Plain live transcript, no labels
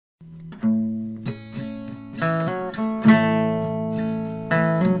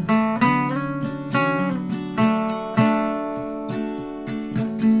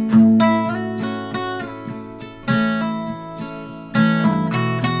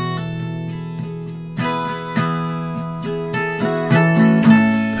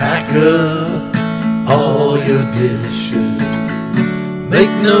up all your dishes.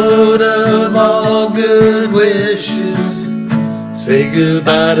 Make note of all good wishes. Say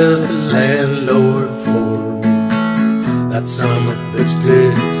goodbye to the landlord for me. That son of a bitch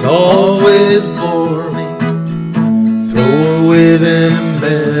did always bore me. Throw away them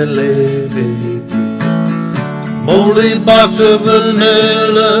ballet papers, moldy box of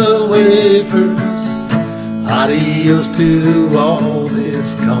vanilla wafers. Adios to all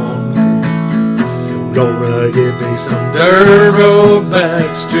this concrete. You're gonna give me some dirt road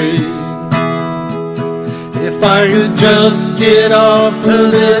back street. If I could just get off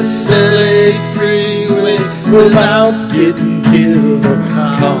of this LA freeway without getting killed or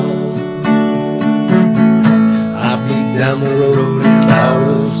caught, I'd be down the road in a cloud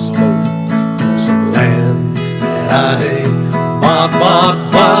of smoke for some land that I ain't bought.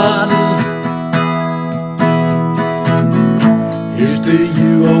 Here's to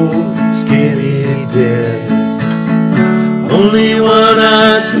you, old skinny Dennis, only one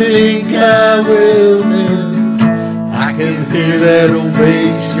I think I will miss. I can hear that old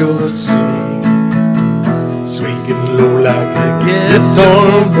bass you're singing, sweet and low like a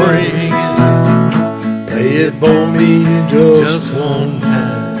guitar bringing. Play it for me just one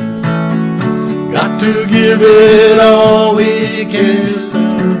time. Got to give it all we can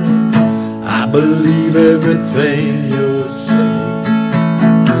learn. I believe everything you're saying,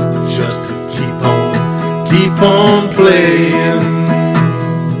 just to keep on playing.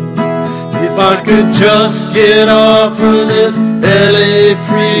 If I could just get off of this LA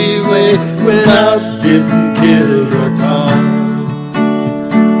freeway without getting killed or caught,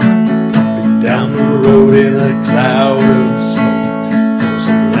 be down the road in a cloud of smoke for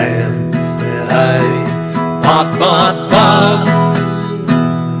some land that I ain't bought.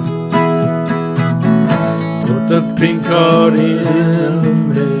 Put the pink card in the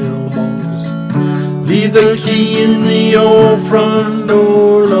mailbox, leave the key in the old front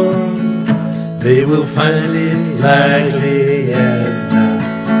door lock. They will find it likely as not.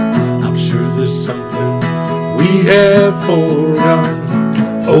 I'm sure there's something we have forgotten.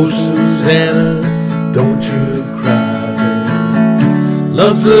 Oh, Susanna, don't you cry, baby.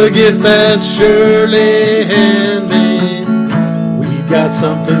 Love's a gift that's surely handmade. We've got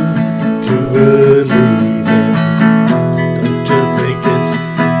something to believe in. Don't you think it's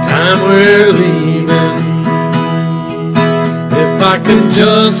time we're leaving? If I could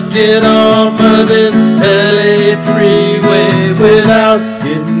just get off of this LA freeway without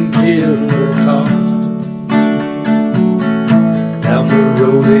getting killed or caught, down the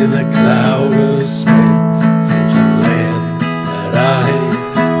road in a cloud of smoke for some land that I ain't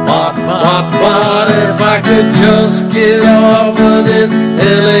bought. If I could just get off of this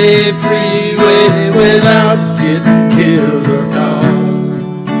LA freeway without getting killed or caught,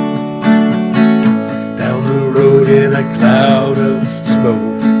 down the road in a cloud of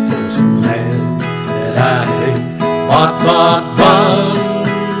smoke for some land that I ain't bought.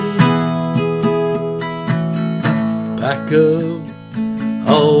 Pack up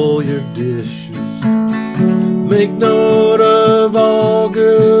all your dishes, make note of all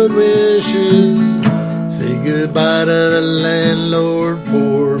good wishes. Say goodbye to the landlord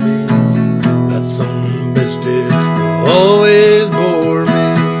for me. That son of a bitch did always bore me.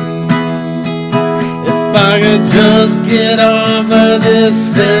 If I could just get off of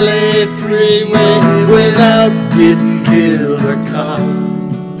this LA freeway without getting killed or caught,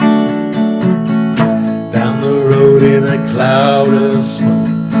 down the road in a cloud of smoke